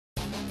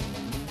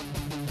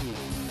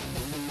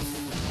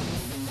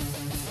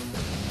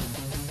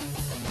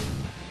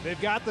They've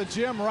got the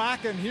gym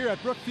rocking here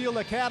at Brookfield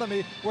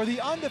Academy, where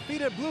the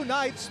undefeated Blue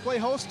Knights play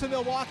host to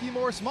Milwaukee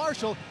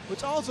Morse-Marshall,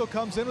 which also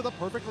comes in with a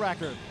perfect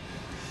record.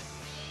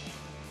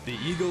 The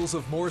Eagles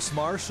of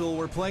Morse-Marshall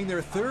were playing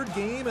their third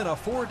game in a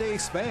 4-day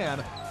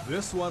span.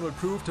 This one would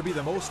prove to be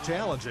the most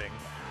challenging.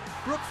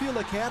 Brookfield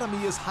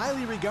Academy is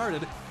highly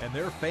regarded, and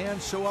their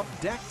fans show up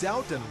decked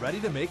out and ready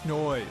to make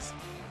noise.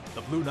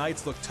 The Blue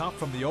Knights look tough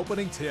from the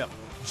opening tip.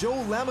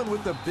 Joe Lemon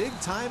with the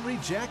big-time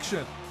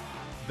rejection.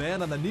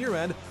 Then on the near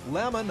end,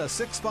 Lemon, a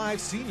 6'5"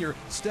 senior,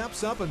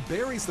 steps up and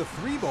buries the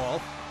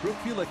 3-ball.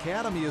 Brookfield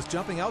Academy is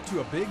jumping out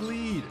to a big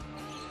lead.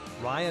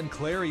 Ryan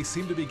Clary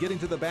seemed to be getting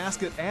to the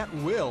basket at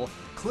will.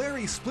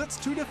 Clary splits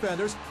 2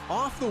 defenders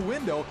off the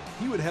window.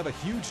 He would have a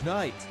huge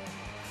night.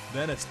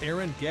 Then it's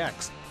Aaron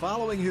Gex,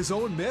 following his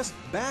own miss,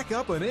 back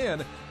up and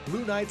in.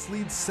 Blue Knights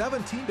lead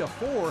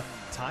 17-4,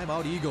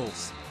 timeout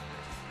Eagles.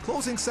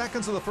 Closing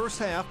seconds of the first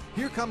half,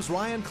 here comes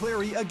Ryan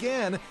Clary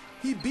again.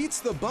 He beats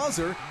the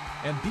buzzer,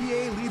 and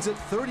BA leads at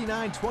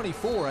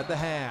 39-24 at the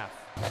half.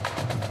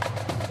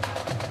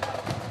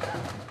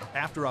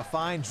 After a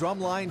fine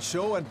drumline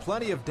show and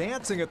plenty of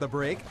dancing at the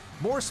break,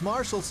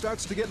 Morse-Marshall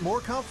starts to get more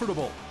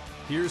comfortable.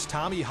 Here's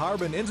Tommy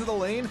Harbin into the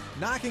lane,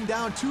 knocking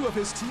down 2 of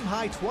his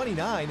team-high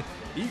 29.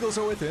 Eagles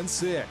are within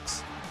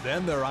 6.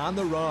 Then they're on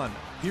the run.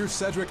 Here's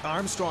Cedric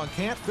Armstrong,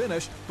 can't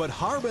finish, but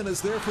Harbin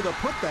is there for the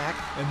putback,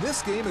 and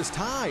this game is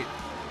tied.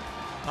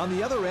 On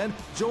the other end,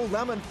 Joe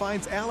Lemon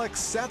finds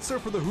Alex Setzer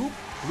for the hoop.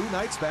 Blue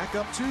Knights back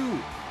up 2.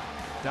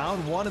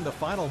 Down 1 in the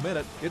final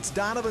minute, it's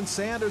Donovan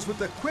Sanders with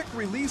the quick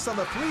release on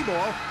the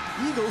 3-ball.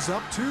 Eagles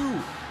up 2.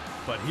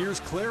 But here's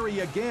Clary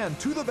again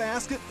to the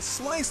basket,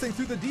 slicing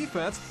through the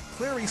defense.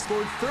 Clary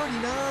scored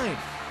 39.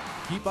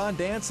 Keep on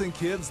dancing,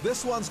 kids.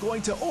 This one's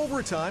going to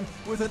overtime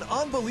with an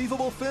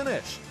unbelievable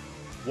finish.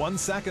 1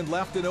 second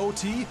left in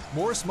OT.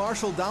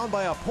 Morse-Marshall down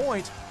by a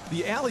point.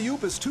 The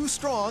alley-oop is too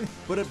strong,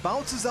 but it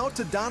bounces out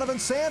to Donovan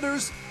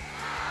Sanders.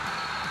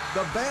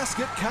 The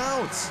basket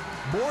counts.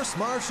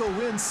 Morse-Marshall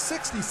wins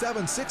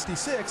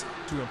 67-66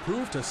 to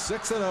improve to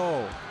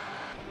 6-0.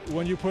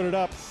 When you put it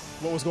up,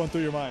 what was going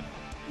through your mind?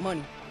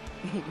 Money.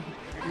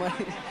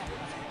 Money.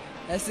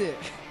 That's it.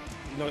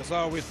 You know, it's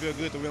always feel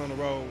good to win on the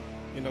road,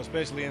 you know,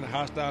 especially in a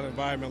hostile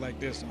environment like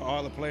this.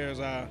 All the players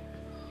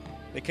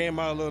they came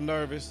out a little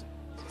nervous.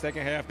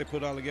 Second half, they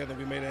put it all together,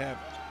 and we made it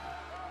happen.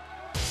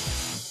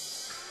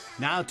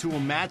 Now to a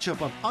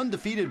matchup of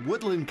undefeated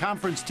Woodland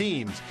Conference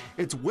teams.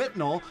 It's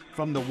Whitnall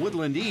from the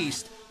Woodland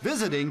East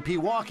visiting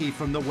Pewaukee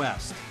from the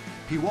West.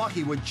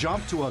 Pewaukee would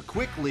jump to a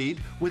quick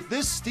lead with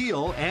this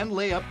steal and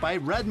layup by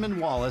Redmond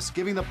Wallace,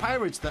 giving the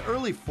Pirates the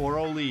early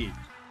 4-0 lead.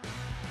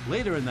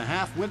 Later in the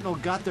half,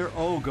 Whitnall got their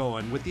O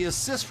going with the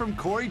assist from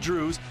Corey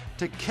Drews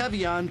to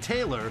Kevion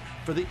Taylor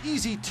for the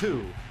easy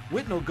 2.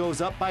 Whitnall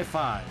goes up by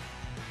 5.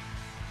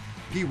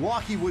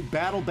 Pewaukee would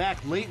battle back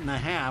late in the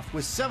half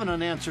with 7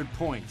 unanswered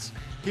points.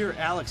 Here,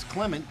 Alex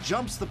Clement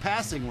jumps the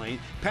passing lane,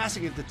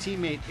 passing it to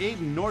teammate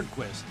Aiden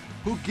Nordquist,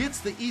 who gets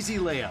the easy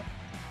layup.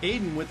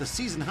 Aiden with a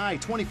season-high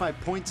 25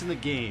 points in the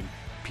game.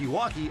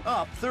 Pewaukee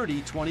up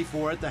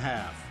 30-24 at the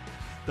half.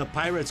 The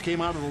Pirates came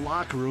out of the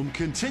locker room,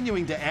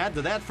 continuing to add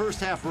to that first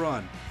half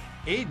run.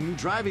 Aiden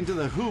driving to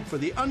the hoop for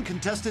the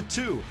uncontested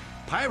 2.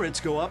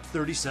 Pirates go up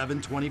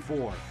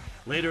 37-24.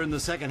 Later in the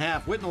second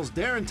half, Whitnall's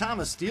Darren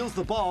Thomas steals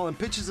the ball and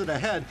pitches it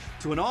ahead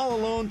to an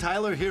all-alone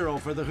Tyler Hero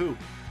for the hoop.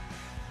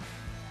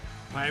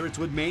 Pirates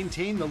would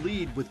maintain the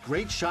lead with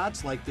great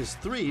shots like this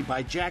 3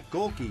 by Jack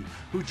Golke,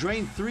 who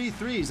drained 3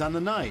 threes on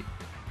the night.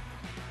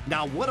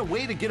 Now what a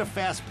way to get a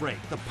fast break.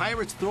 The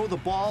Pirates throw the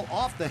ball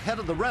off the head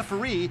of the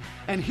referee,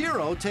 and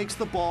Hero takes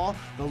the ball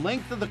the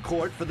length of the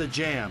court for the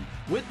jam.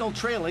 Whitnall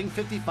trailing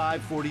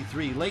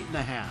 55-43 late in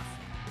the half.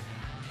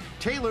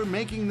 Taylor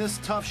making this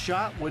tough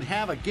shot would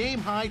have a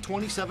game-high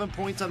 27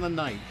 points on the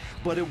night,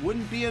 but it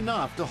wouldn't be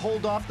enough to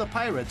hold off the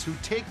Pirates, who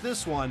take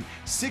this one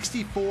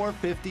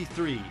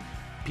 64-53.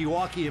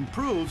 Pewaukee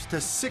improves to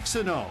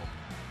 6-0.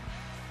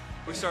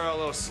 We started out a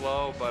little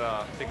slow, but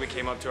I think we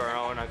came up to our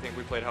own. I think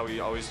we played how we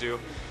always do.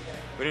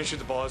 We didn't shoot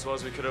the ball as well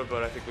as we could have,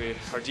 but I think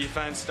our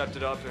defense stepped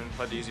it up and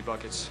played the easy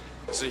buckets.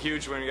 It's a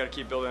huge win we got to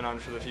keep building on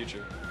for the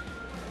future.